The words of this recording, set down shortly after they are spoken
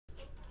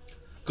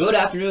Good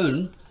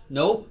afternoon.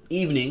 Nope.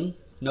 Evening.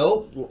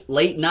 Nope.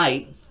 Late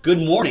night. Good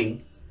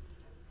morning.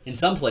 In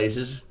some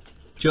places.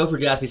 Joe for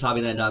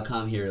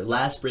JaspysHobbyland.com here.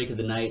 Last break of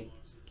the night.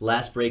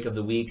 Last break of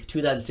the week.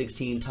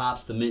 2016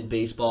 Topps the Mint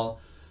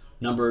Baseball.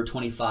 Number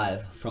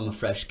 25 from a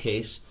fresh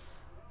case.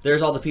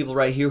 There's all the people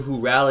right here who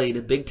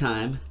rallied big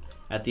time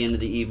at the end of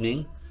the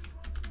evening.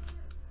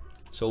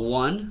 So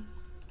 1,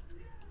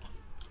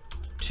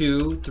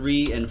 2,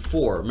 3, and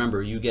 4.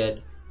 Remember, you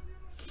get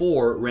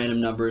 4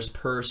 random numbers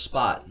per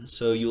spot.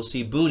 So you'll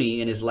see Booney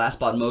in his last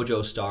spot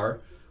mojo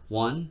star.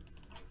 1,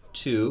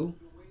 2,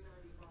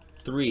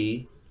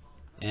 3,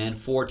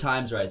 and 4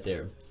 times right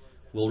there.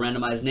 We'll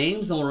randomize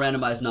names, then we'll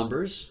randomize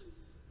numbers.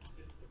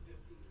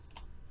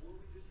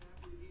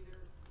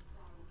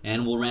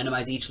 And we'll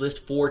randomize each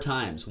list 4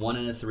 times, 1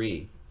 and a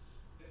 3.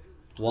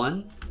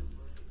 1,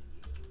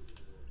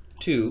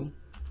 2,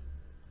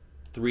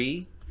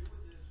 3,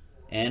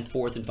 and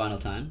 4th and final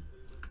time.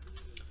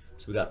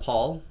 So we got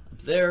Paul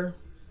up there,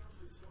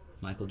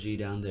 Michael G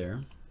down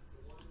there.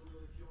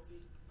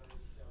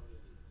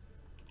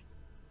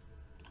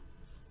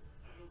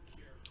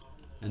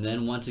 And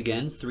then once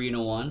again, 3 and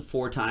a 1,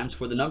 4 times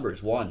for the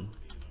numbers. 1,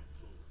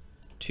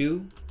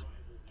 2,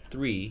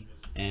 3,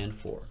 and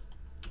 4. All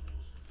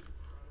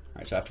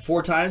right, so after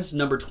 4 times,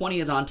 number 20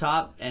 is on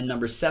top and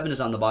number 7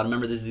 is on the bottom.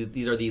 Remember,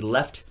 these are the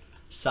left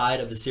side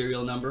of the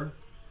serial number.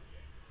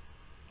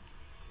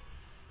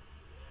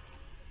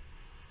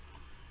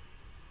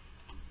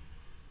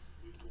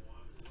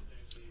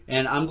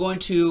 And I'm going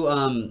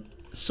to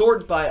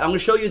sort by. I'm going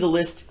to show you the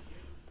list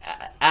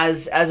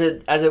as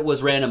it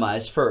was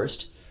randomized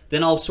first.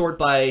 Then I'll sort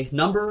by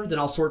number. Then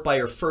I'll sort by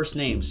your first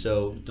name.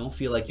 So don't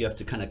feel like you have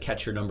to kind of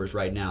catch your numbers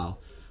right now.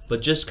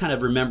 But just kind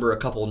of remember a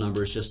couple of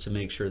numbers just to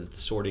make sure that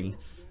the sorting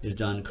is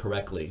done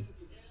correctly.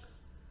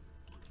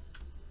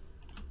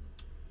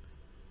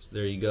 So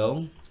there you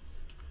go.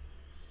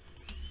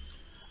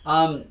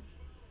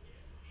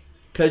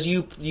 Because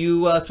you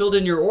filled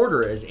in your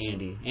order as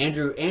Andy.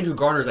 Andrew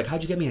Garner's like,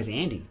 how'd you get me as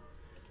Andy?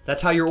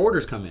 That's how your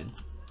orders come in.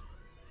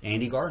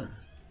 Andy Garner.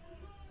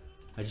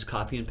 I just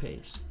copy and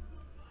paste.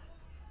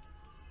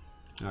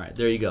 All right,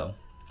 there you go.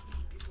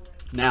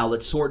 Now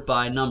let's sort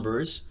by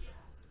numbers.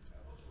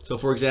 So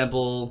for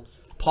example,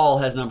 Paul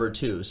has number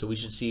 2, so we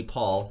should see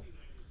Paul.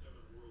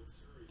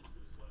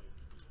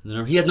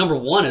 He has number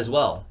 1 as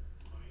well.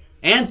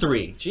 And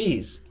 3.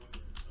 Jeez.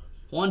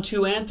 1,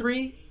 2, and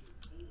 3?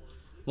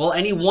 Well,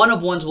 any one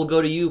of ones will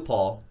go to you,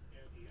 Paul.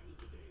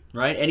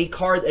 Right? Any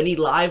card, any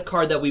live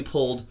card that we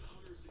pulled,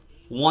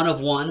 1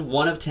 of 1,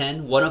 1 of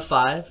 10, 1 of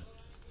 5,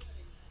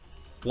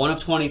 1 of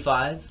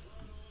 25,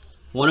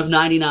 1 of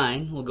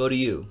 99 will go to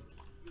you.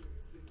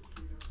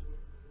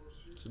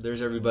 So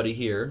there's everybody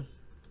here.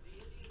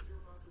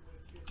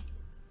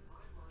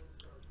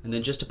 And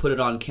then just to put it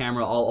on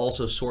camera, I'll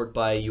also sort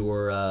by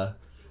your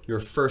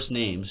first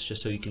names,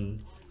 just so you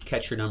can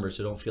catch your numbers,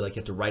 so don't feel like you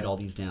have to write all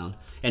these down.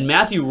 And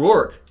Matthew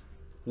Rourke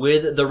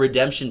with the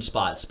redemption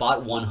spot,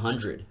 spot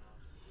 100.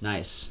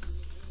 Nice.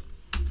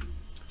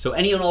 So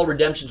any and all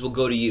redemptions will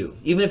go to you.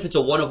 Even if it's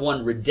a 1 of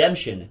 1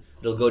 redemption,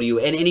 it'll go to you.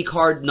 And any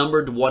card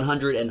numbered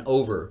 100 and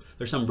over.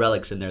 There's some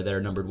relics in there that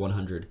are numbered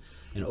 100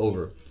 and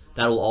over.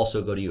 That will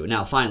also go to you.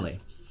 Now, finally.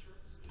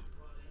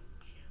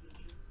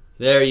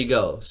 There you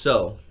go.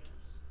 So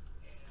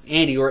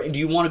Andy, or do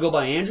you want to go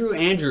by Andrew?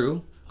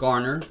 Andrew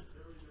Garner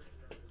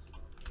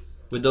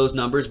with those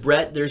numbers.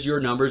 Brett, there's your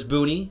numbers.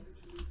 Booney,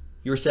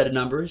 your set of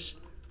numbers.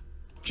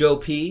 Joe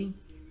P.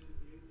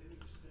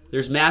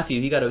 There's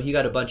Matthew. He got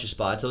a bunch of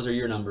spots. Those are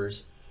your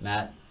numbers,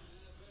 Matt.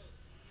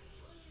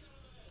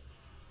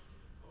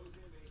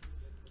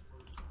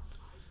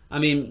 I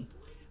mean,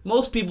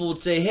 most people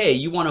would say, hey,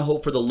 you want to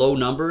hope for the low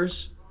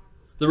numbers.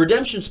 The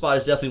redemption spot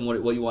is definitely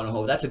what you want to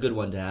hope. That's a good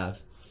one to have.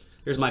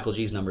 Here's Michael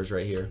G's numbers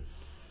right here.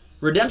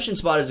 Redemption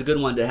spot is a good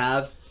one to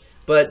have,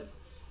 but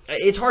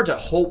it's hard to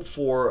hope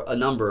for a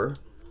number.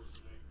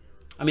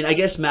 I mean, I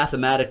guess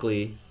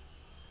mathematically,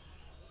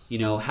 you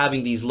know,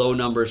 having these low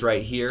numbers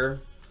right here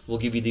will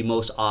give you the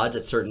most odds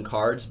at certain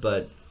cards,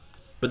 but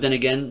then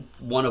again,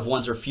 1 of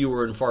 1s are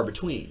fewer and far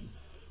between.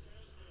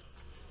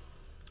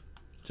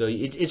 So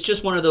it's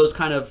just one of those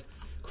kind of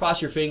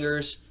cross your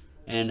fingers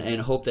and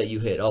hope that you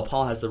hit. Oh,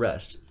 Paul has the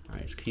rest. All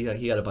right, so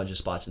he got a bunch of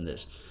spots in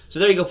this. So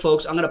there you go,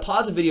 folks. I'm going to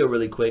pause the video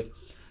really quick.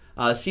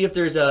 See if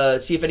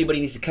anybody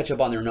needs to catch up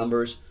on their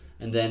numbers,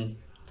 and then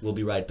we'll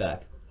be right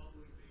back.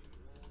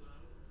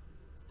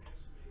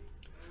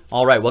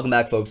 All right, welcome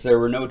back, folks. There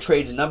were no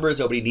trades in numbers.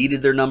 Nobody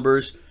needed their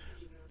numbers.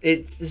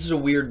 This is a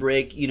weird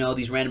break, you know.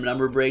 These random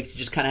number breaks, you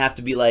just kind of have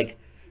to be like,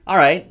 all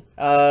right.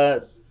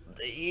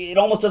 It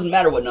almost doesn't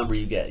matter what number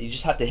you get. You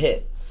just have to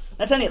hit.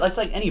 That's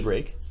like any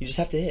break. You just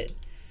have to hit.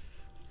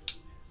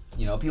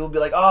 You know, people will be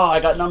like, oh,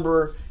 I got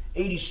number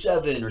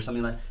 87 or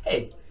something like.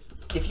 Hey,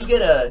 if you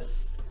get a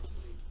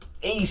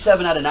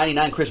 87 out of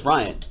 99 Chris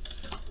Bryant.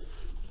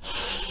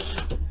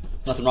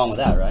 Nothing wrong with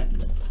that, right?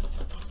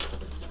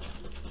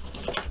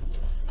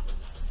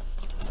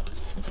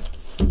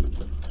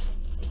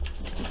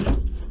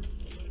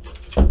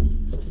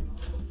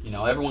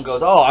 know, everyone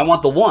goes, oh, I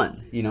want the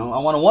one. You know, I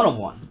want a 1 of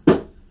 1.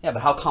 Yeah,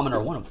 but how common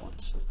are 1 of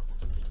 1s?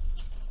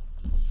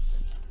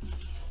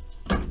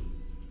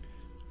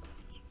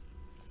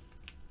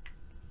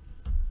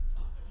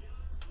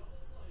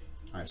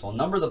 All right, so I'll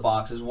number the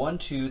boxes 1,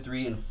 2,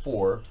 3, and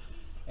 4,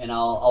 and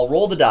I'll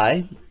roll the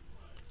die,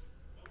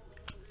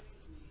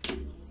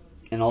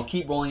 and I'll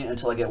keep rolling it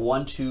until I get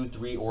 1, 2,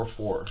 3, or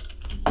 4.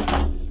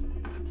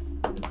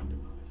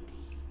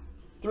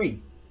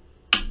 3.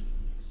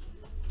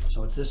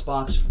 So it's this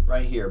box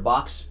right here,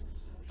 box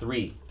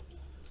 3,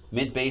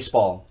 Mint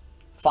Baseball.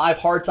 5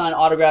 hard sign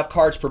autograph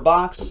cards per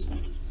box.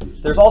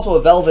 There's also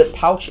a velvet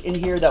pouch in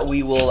here that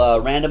we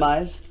will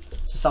randomize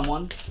to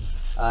someone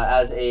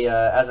as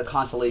a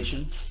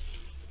consolation.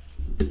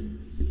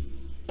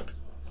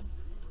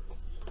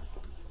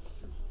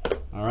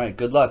 All right,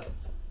 good luck.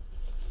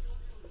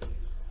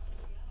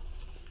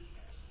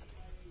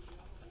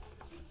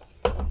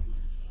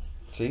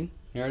 See,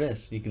 here it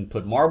is. You can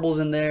put marbles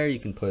in there. You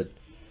can put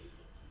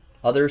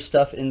other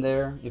stuff in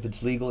there if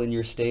it's legal in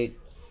your state.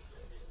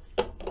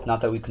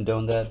 Not that we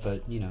condone that,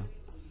 but you know,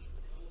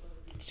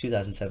 it's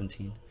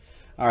 2017.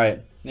 All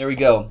right, there we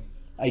go.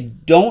 I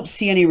don't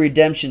see any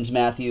redemptions,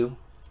 Matthew.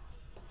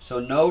 So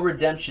no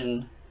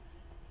redemption,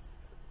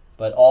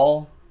 but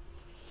all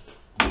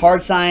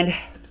hard signed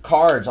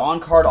cards, on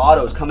card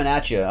autos coming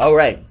at you. All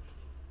right,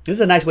 this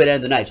is a nice way to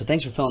end the night. So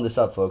thanks for filling this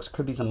up, folks.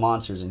 Could be some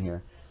monsters in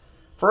here.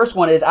 First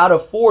one is out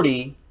of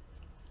 40.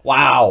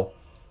 Wow.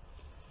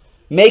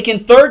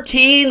 Making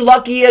 13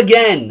 lucky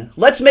again.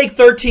 Let's make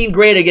 13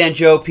 great again,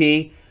 Joe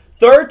P.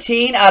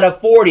 13 out of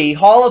 40.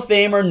 Hall of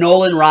Famer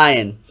Nolan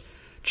Ryan.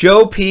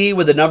 Joe P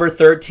with the number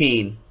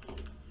 13.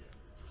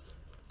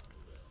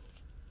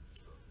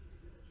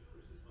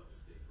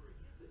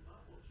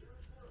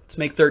 Let's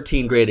make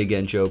 13 great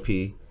again, Joe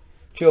P.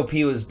 Joe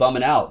P was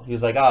bumming out. He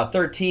was like,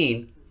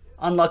 13,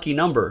 unlucky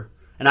number.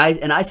 And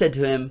I said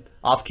to him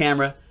off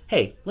camera,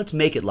 hey, let's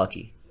make it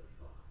lucky.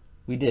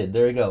 We did.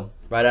 There you go.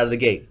 Right out of the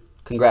gate.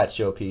 Congrats,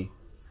 Joe P.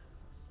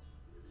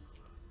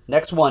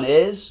 Next one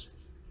is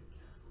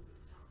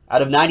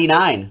out of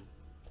 99.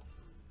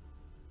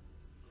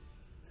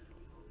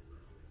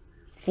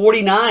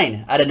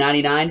 49 out of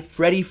 99,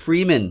 Freddie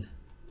Freeman.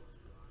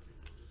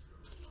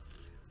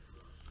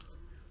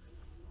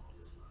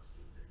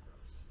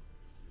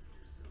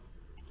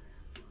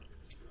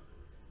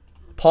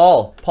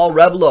 Paul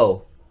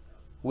Reblo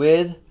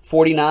with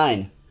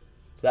 49.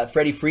 That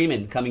Freddie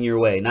Freeman coming your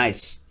way.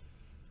 Nice.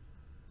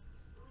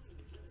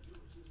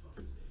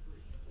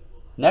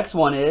 Next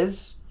one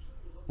is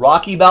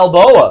Rocky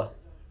Balboa.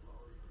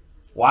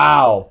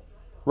 Wow.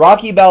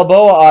 Rocky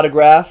Balboa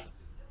autograph.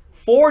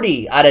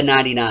 40 out of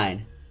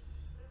 99.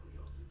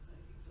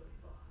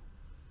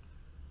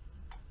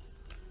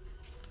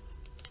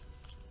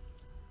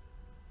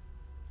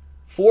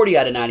 $40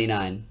 out of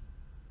 99.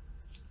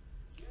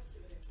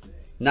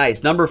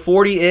 Nice. Number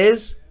 40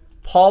 is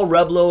Paul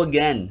Reblo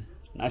again.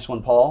 Nice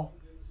one, Paul.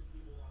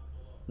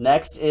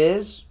 Next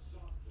is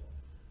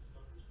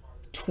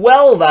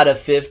 12 out of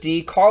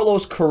 50,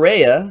 Carlos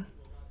Correa.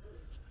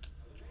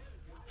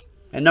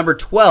 And number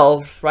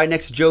 12, right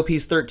next to Joe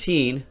P's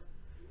 13.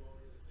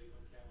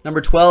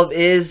 Number 12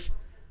 is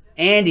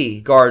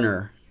Andy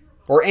Gardner.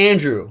 Or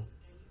Andrew.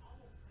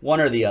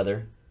 One or the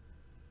other.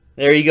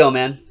 There you go,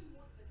 man.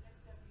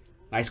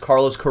 Nice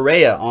Carlos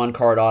Correa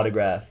on-card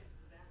autograph.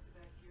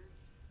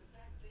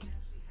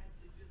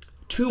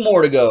 2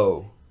 more to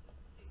go.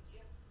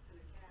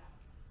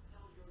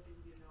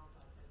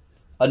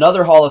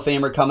 Another Hall of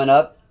Famer coming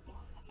up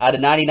out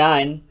of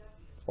 99,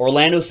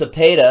 Orlando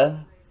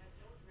Cepeda,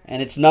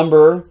 and it's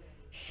number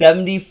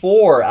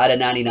 74 out of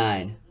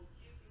 99.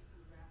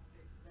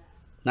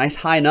 Nice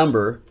high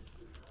number.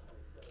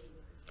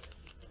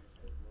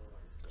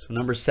 So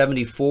number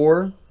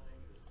 74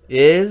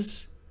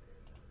 is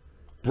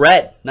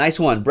Brett. Nice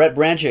one, Brett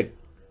Branchick.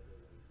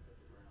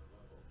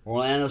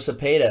 Orlando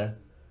Cepeda.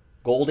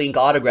 Gold ink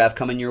autograph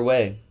coming your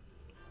way.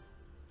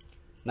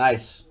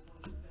 Nice.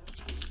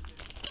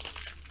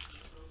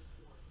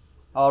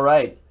 All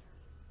right.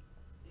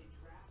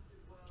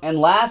 And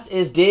last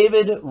is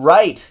David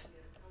Wright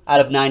out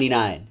of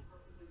 99.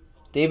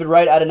 David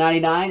Wright out of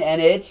 99,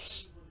 and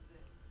it's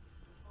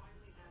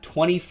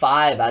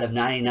 25 out of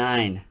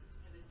 99.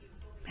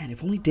 Man,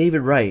 if only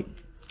David Wright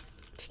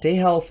stay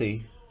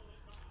healthy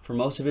for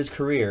most of his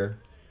career,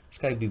 this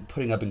guy would be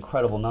putting up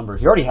incredible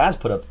numbers. He already has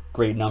put up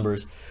great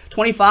numbers.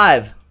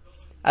 25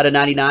 out of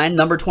 99.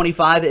 Number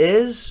 25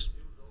 is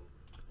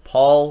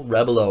Paul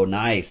Reblo.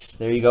 Nice.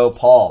 There you go,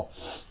 Paul.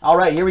 All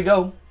right, here we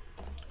go.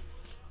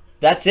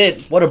 That's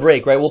it. What a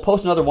break, right? We'll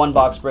post another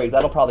one-box break.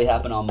 That'll probably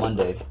happen on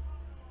Monday.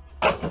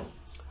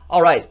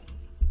 All right.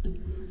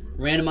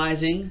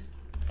 Randomizing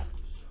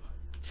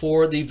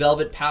for the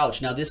Velvet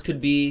Pouch. Now, this could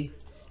be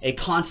a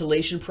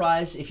consolation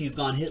prize if you've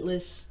gone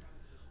hitless,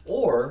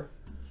 or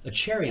a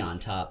cherry on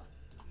top.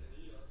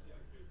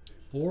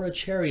 Or a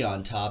cherry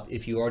on top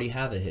if you already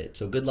have a hit.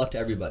 So good luck to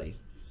everybody.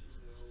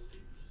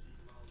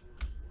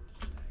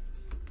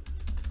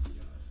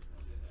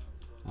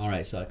 All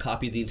right, so I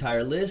copied the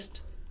entire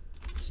list.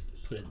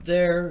 Put it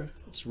there.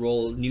 Let's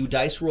roll new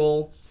dice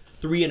roll.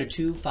 3 and a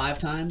 2, 5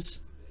 times.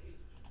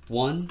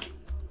 1,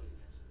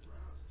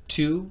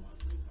 2,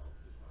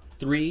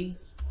 3,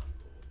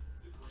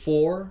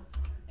 4,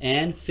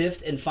 and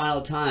 5th and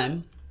final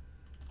time.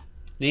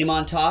 Name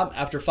on top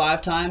after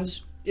 5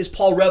 times is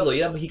Paul Rebelo.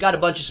 Yeah, he got a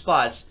bunch of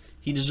spots.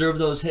 He deserved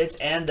those hits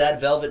and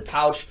that velvet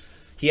pouch.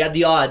 He had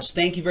the odds.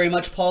 Thank you very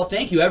much, Paul.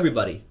 Thank you,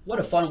 everybody. What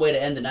a fun way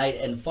to end the night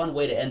and fun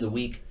way to end the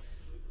week.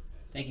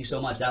 Thank you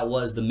so much. That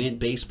was the Mint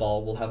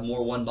Baseball. We'll have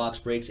more one-box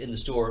breaks in the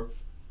store.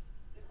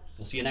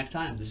 We'll see you next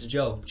time. This is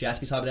Joe,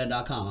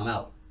 JaspysHobbyland.com. I'm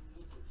out.